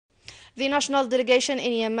The national delegation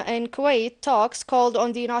in Kuwait talks called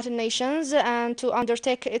on the United Nations and to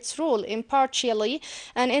undertake its role impartially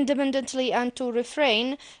and independently and to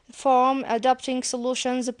refrain from adopting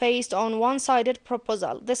solutions based on one-sided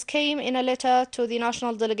proposal. This came in a letter to the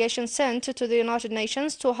national delegation sent to the United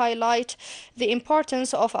Nations to highlight the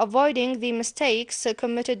importance of avoiding the mistakes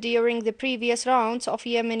committed during the previous rounds of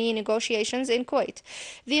Yemeni negotiations in Kuwait.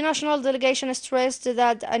 The national delegation stressed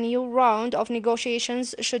that a new round of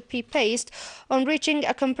negotiations should be based on reaching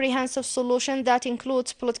a comprehensive solution that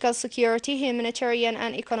includes political security, humanitarian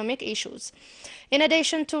and economic issues. In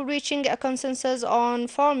addition to reaching a consensus on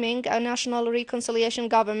forming a national reconciliation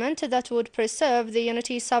government that would preserve the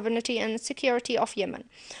unity, sovereignty and security of Yemen.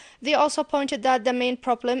 They also pointed that the main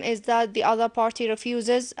problem is that the other party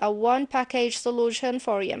refuses a one-package solution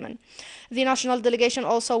for Yemen. The national delegation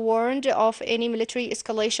also warned of any military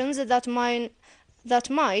escalations that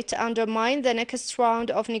might undermine the next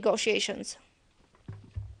round of negotiations.